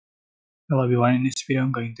Hello everyone, in this video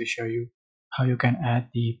I'm going to show you how you can add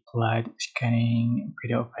the blood scanning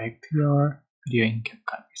video effect to your video in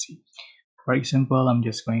CapCut PC. For example, I'm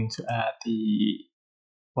just going to add the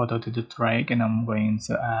photo to the track and I'm going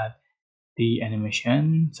to add the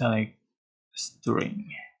animation, select string.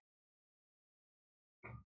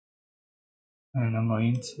 And I'm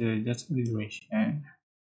going to just put the duration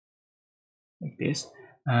like this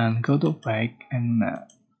and go to back and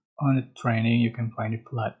on the training you can find the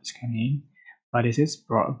blood scanning, but this is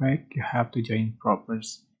pro effect. You have to join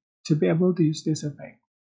props to be able to use this effect.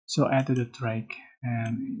 So add to the track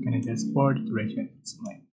and you can adjust for the duration. It's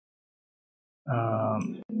like all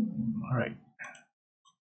right,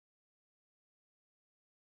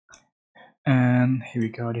 and here we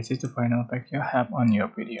go. This is the final effect you have on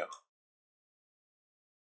your video.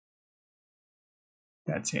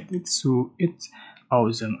 That's it. It's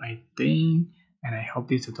awesome, I think, and I hope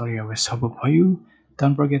this tutorial was helpful for you.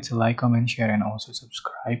 Don't forget to like, comment, share, and also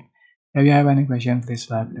subscribe. If you have any questions, please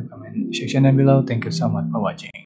leave in the comment section down below. Thank you so much for watching.